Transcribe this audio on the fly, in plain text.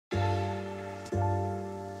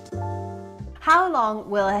How long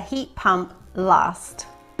will a heat pump last?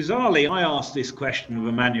 Bizarrely, I asked this question of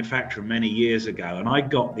a manufacturer many years ago, and I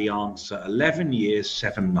got the answer 11 years,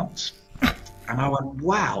 7 months. And I went,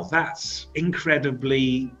 wow, that's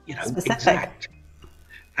incredibly, Specific. exact.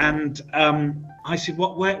 And I said,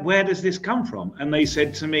 where does this come from? And they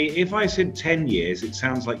said to me, if I said 10 years, it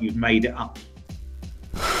sounds like you've made it up.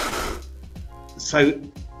 So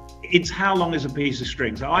it's how long is a piece of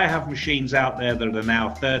string. So I have machines out there that are now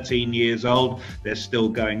 13 years old. They're still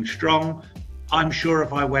going strong. I'm sure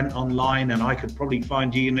if I went online and I could probably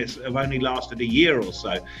find units that have only lasted a year or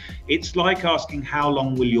so. It's like asking how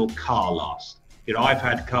long will your car last? I've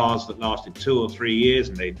had cars that lasted 2 or 3 years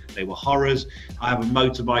and they were horrors. I have a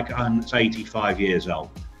motorbike at home that's 85 years old.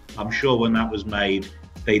 I'm sure when that was made,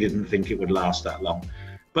 they didn't think it would last that long.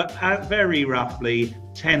 But very roughly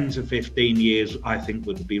 10 to 15 years, I think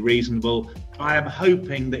would be reasonable. I am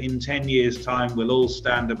hoping that in 10 years' time, we'll all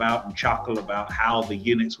stand about and chuckle about how the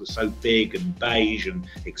units were so big and beige and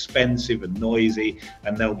expensive and noisy,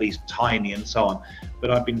 and they'll be tiny and so on.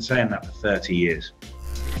 But I've been saying that for 30 years.